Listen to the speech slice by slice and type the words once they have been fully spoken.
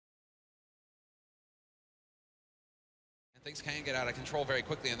Things can get out of control very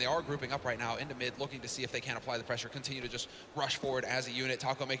quickly, and they are grouping up right now into mid, looking to see if they can apply the pressure, continue to just rush forward as a unit.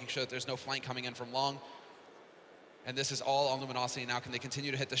 Taco making sure that there's no flank coming in from long. And this is all on Luminosity now. Can they continue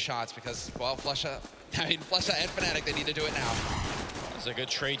to hit the shots? Because, well, Flesha and Fnatic, they need to do it now. That's a good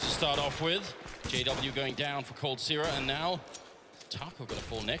trade to start off with. JW going down for Coldzera, and now Taco gonna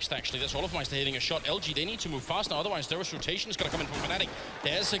fall next, actually. That's Olofmeister hitting a shot. LG, they need to move fast now, otherwise Darius rotation is gonna come in from Fnatic.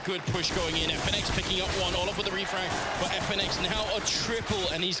 There's a good push going in. FNX picking up one, Olof with the refrag, but FNX now a triple,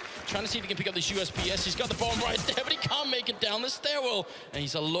 and he's trying to see if he can pick up this USPS. He's got the bomb right there, but he can't make it down the stairwell, and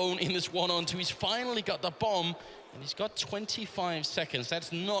he's alone in this 1-on-2. He's finally got the bomb, and he's got 25 seconds.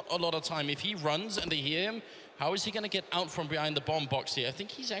 That's not a lot of time. If he runs and they hear him, how is he gonna get out from behind the bomb box here? I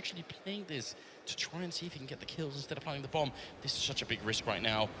think he's actually playing this to try and see if he can get the kills instead of planting the bomb. This is such a big risk right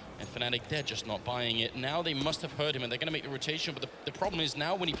now, and Fnatic, they're just not buying it. Now they must have heard him, and they're going to make the rotation, but the problem is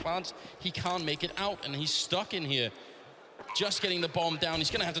now when he plants, he can't make it out, and he's stuck in here. Just getting the bomb down.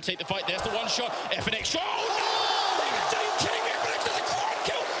 He's going to have to take the fight. There's the one shot. FNX shot. Oh, no! Are you kidding me? FNX does a quad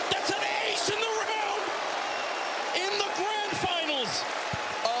kill. That's an ace in the round. In the grand finals.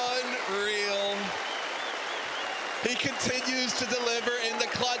 Unreal. He continues to deliver in the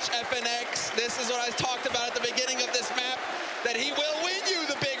clutch, FNX. This is what I talked about at the beginning of this map, that he will win you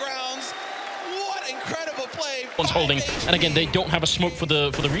the big rounds. What incredible play. One's holding, and again, they don't have a smoke for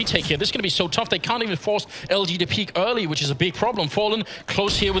the retake here. This is going to be so tough. They can't even force LG to peek early, which is a big problem. Fallen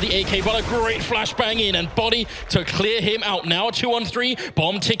close here with the AK, but a great flashbang in, and Body to clear him out. Now 2-on-3,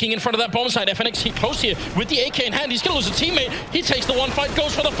 bomb ticking in front of that bomb site. FNX close here with the AK in hand. He's going to lose a teammate. He takes the one fight,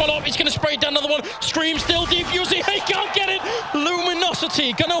 goes for the follow-up. He's going to spray down another one. Scream still defusing. He can't get it.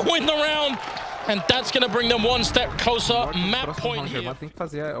 Luminosity going to win the round. And that's going to bring them one step closer. Map point here. Tem que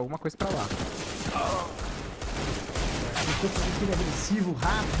fazer alguma coisa pra lá. Tentou fazer aquele agressivo,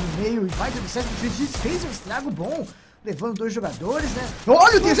 rápido, no meio, e vai dando certo. Fez um estrago bom, levando dois jogadores, né?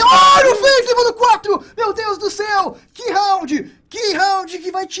 Olha o Deus! Olha o Fake levando 4! Meu Deus do céu! Que round! Que round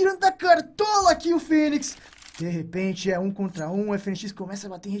que vai tirando da cartola aqui o Fênix. De repente é 1 contra 1, o FNX começa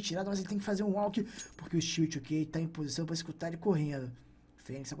a bater em retirada, mas ele tem que fazer um walk, porque o Shield, ok, tá em posição para escutar ele correndo. O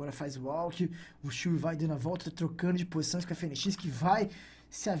Fênix agora faz o walk, o Shield vai dando a volta, trocando de posições com a FNX, que vai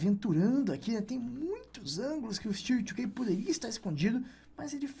se aventurando aqui, né? Tem muitos ângulos que o Shield, ok, poderia estar escondido,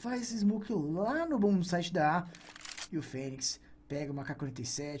 mas ele faz esse smoke lá no bom site da A, e o Fênix pega o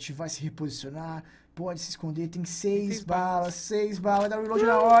AK-47, vai se reposicionar, pode se esconder, tem 6 balas, 6 balas, dá o reload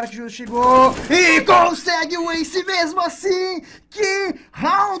na hora que o Justo chegou e consegue o ace mesmo assim! Que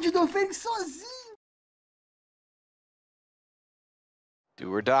round do Fênix sozinho!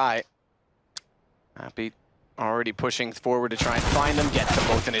 Do or die. Happy already pushing forward to try and find them, gets them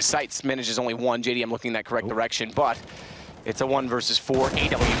both in his sights, manages only one, JDM looking in that correct direction, but it's a 1 versus 4,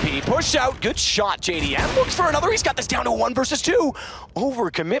 AWP, push out, good shot, JDM looks for another, he's got this down to 1 versus 2,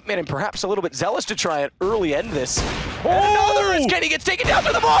 overcommitment and perhaps a little bit zealous to try and early end this. And another is Kenny gets taken down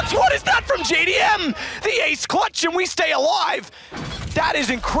to the box, what is that from JDM? The ace clutch and we stay alive. That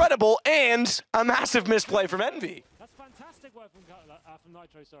is incredible and a massive misplay from Envy. That's fantastic work from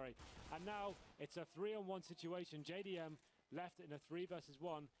Nitro, sorry. And now it's a 3-on-1 situation. JDM left in a 3 versus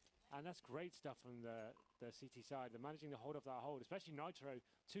 1. And that's great stuff from the CT side. They're managing to hold up that hold, especially Nitro.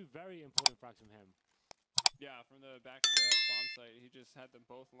 2 very important frags from him. Yeah, from the back bomb site, he just had them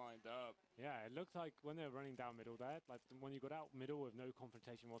both lined up. Yeah, it looked like when they were running down middle there, like when you got out middle with no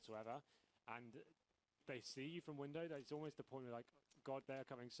confrontation whatsoever, and they see you from window, that's almost the point where like, God, they're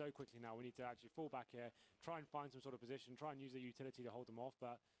coming so quickly now. We need to actually fall back here, try and find some sort of position, try and use the utility to hold them off.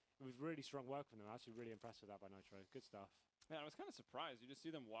 But it was really strong work from them. I'm actually really impressed with that by Nitro. Good stuff. Yeah, I was kind of surprised. You just see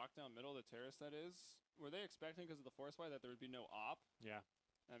them walk down middle of the terrace, that is. Were they expecting, because of the force fight, that there would be no op? Yeah.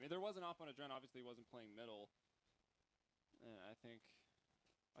 I mean, there was an op on Adren. Obviously, he wasn't playing middle. I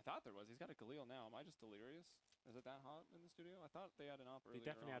thought there was. He's got a Galil now. Am I just delirious? Is it that hot in the studio? I thought they had an op earlier. He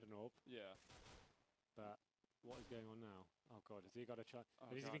definitely had an AWP. Yeah. But what is going on now? Oh, God. Has he got a shot? Oh,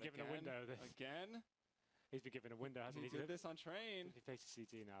 he's God, been given a window. Again? He's been given a window, hasn't he? He did this on train. If he faces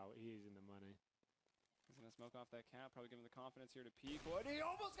CT now, he is in the money. He's going to smoke off that cap, probably give him the confidence here to peek. But he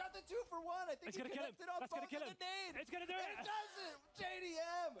almost got the 2 for 1. I think it's going to kill him. That's going to kill him. It's going to do it. It does it.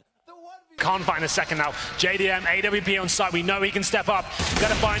 JDM. The 1v1. Can't find a second now. JDM, AWP on site. We know he can step up.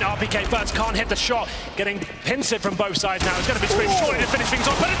 Going to find RPK first. Can't hit the shot. Getting pincered from both sides now. It's going to be Scream shortly to finish things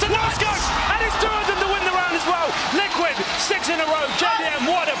off. But it's a nice go. And it's 2 of them to win the round as well. Liquid, 6 in a row. JDM,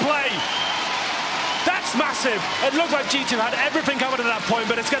 what a play. That's massive. It looked like G2 had everything covered at that point,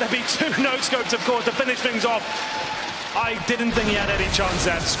 but it's going to be 2 no-scopes, of course, to finish things off. I didn't think he had any chance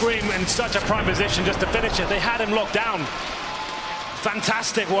there. Scream in such a prime position just to finish it. They had him locked down.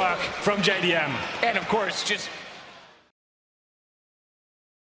 Fantastic work from JDM. And of course, just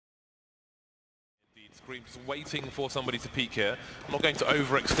green, just waiting for somebody to peek here. I'm not going to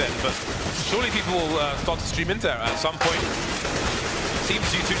overextend, but surely people will start to stream into there at some point. Seems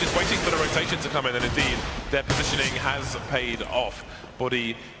U2 just waiting for the rotation to come in, and indeed, their positioning has paid off.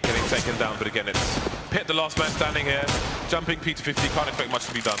 Body getting taken down, but again, it's Pit, the last man standing here, jumping P250, can't expect much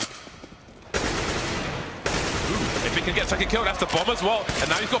to be done. Ooh, if he can get second kill, that's the bomb as well, and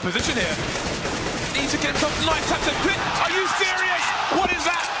now he's got position here. Needs to get some nice taps and Pit, are you serious? What is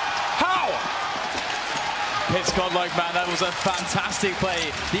that? How? Pit's godlike, man, that was a fantastic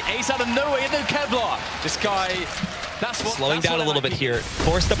play. The ace out of nowhere into Kevlar. This guy, slowing down a little bit here.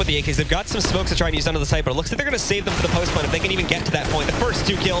 Forced up with the AKs. They've got some smokes to try and use under the site, but it looks like they're going to save them for the post point if they can even get to that point. The first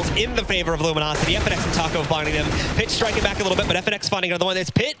 2 kills in the favor of Luminosity. FNX and Taco finding them. Pit striking back a little bit, but FNX finding another one. It's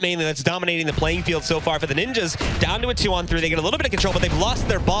Pit mainly that's dominating the playing field so far for the Ninjas. Down to a 2-on-3. They get a little bit of control, but they've lost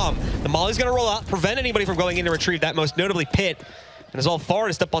their bomb. The Molly's going to roll out, prevent anybody from going in to retrieve that, most notably Pit. And as all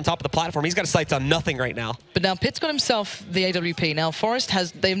Forest up on top of the platform, he's got his sights on nothing right now. But now Pit's got himself the AWP. Now Forest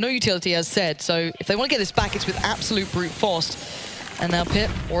they have no utility as said, so if they want to get this back, it's with absolute brute force. And now Pit,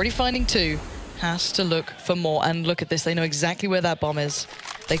 already finding 2, has to look for more. And look at this, they know exactly where that bomb is.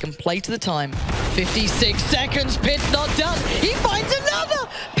 They can play to the time. 56 seconds, Pit's not done. He finds another!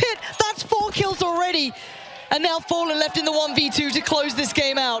 Pit, that's 4 kills already. And now Fallen left in the 1v2 to close this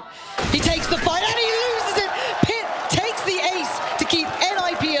game out. He takes the fight and he loses it! Pit takes the ace to keep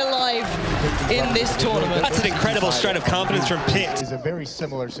NIP alive in this tournament. That's an incredible stride of confidence from Pit. It's a very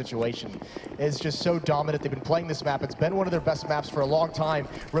similar situation. It's just so dominant. They've been playing this map. It's been one of their best maps for a long time.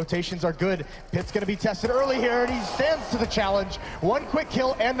 Rotations are good. Pit's going to be tested early here, and he stands to the challenge. 1 quick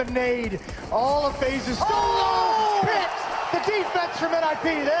kill and the nade. All of FaZe is still low. Pit, the defense from NIP.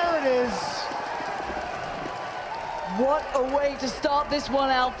 There it is. What a way to start this one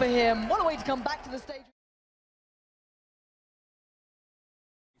out for him. What a way to come back to the stage.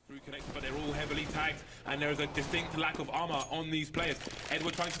 But they're all heavily tagged, and there is a distinct lack of armor on these players.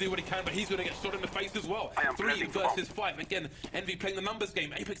 Edward trying to do what he can, but he's going to get shot in the face as well. 3 versus 5. Again, Envy playing the numbers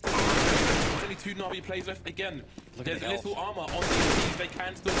game. Apex, there's only 2 Na'Vi plays left again. There's little armor on these teams. They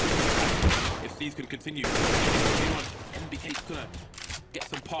can still do if these can continue. NBK's going to get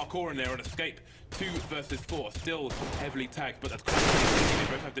some parkour in there and escape. 2 versus 4, still heavily tagged, but that's quite easy. They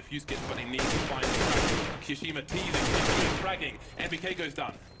both have defuse kits, but they need to find the frag. Kishima teasing, fragging. NBK goes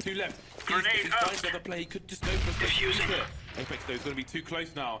down. 2 left. If he finds the other play, he could just go for a defuse here. Apex though is going to be too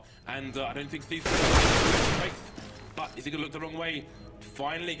close now, and I don't think Steve's going to face. But is he going to look the wrong way?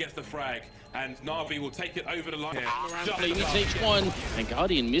 Finally gets the frag, and Na'Vi will take it over the line. He takes 1, and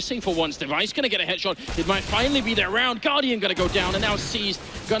Guardian missing for once. Device going to get a headshot. It might finally be their round. Guardian going to go down, and now Seized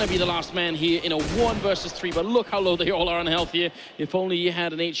going to be the last man here in a 1 versus 3. But look how low they all are on health here. If only he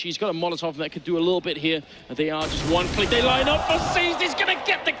had an HE. He's got a Molotov that could do a little bit here. And they are just 1 click. They line up for Seized. He's going to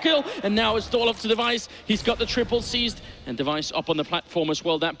get the kill, and now it's all up to Device. He's got the triple Seized, and Device up on the platform as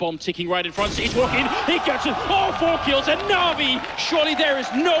well. That bomb ticking right in front. Seized walking. He gets it. All 4 kills, and Na'Vi, surely there is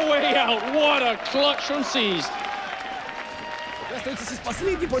no way out. What a clutch from Seized. Остается здесь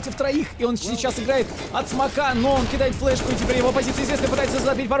последний против 3, и он сейчас играет от смока, но он кидает флешку, и теперь его позиция известна, пытается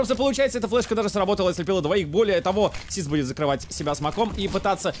забить Паруса, получается, эта флешка даже сработала, слепила 2. Более того, Сиз будет закрывать себя смоком и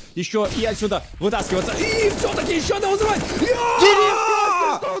пытаться еще и отсюда вытаскиваться. И все-таки еще одного взрывать!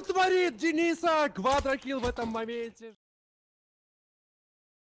 Денис, что он творит? Дениса, квадрокилл в этом моменте.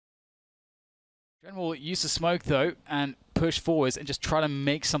 Dren will use the smoke though and push forwards and just try to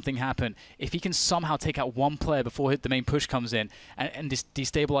make something happen. If he can somehow take out 1 player before the main push comes in and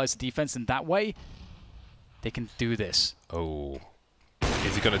destabilize the defense in that way, they can do this. Oh,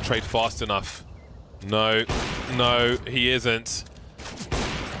 is he going to trade fast enough? No, no, he isn't.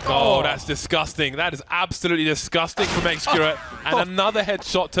 Oh, that's disgusting. That is absolutely disgusting from Xcurate. And another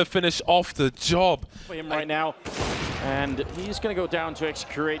headshot to finish off the job. For him right now. And he's going to go down to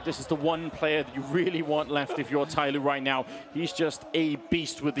Xcurate. This is the 1 player that you really want left if you're Tyloo right now. He's just a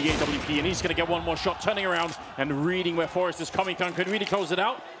beast with the AWP, and he's going to get 1 more shot, turning around and reading where Forest is coming from. Could really close it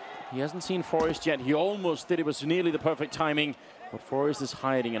out. He hasn't seen Forest yet. He almost did. It was nearly the perfect timing. But Forest is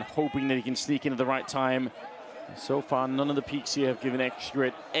hiding and hoping that he can sneak in at the right time. And so far, none of the peaks here have given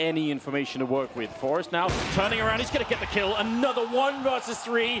Xcurate any information to work with. Forest now turning around. He's going to get the kill. Another 1 versus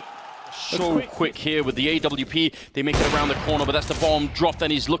 3. So quick here with the AWP. They make it around the corner, but that's the bomb dropped, and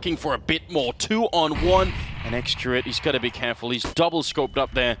he's looking for a bit more. 2-on-1, and Xcurate, he's got to be careful. He's double scoped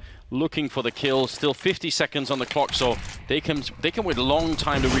up there, looking for the kill. Still 50 seconds on the clock, so they can wait a long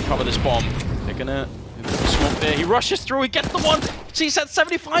time to recover this bomb. They're gonna smoke there. He rushes through. He gets the 1. He's at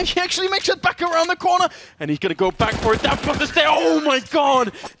 75. He actually makes it back around the corner, and he's gonna go back for it. That block is there. Oh my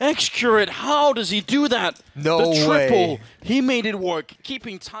God, Xcurate! How does he do that? No the triple. way. He made it work,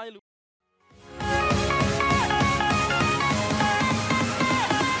 keeping Tyloo.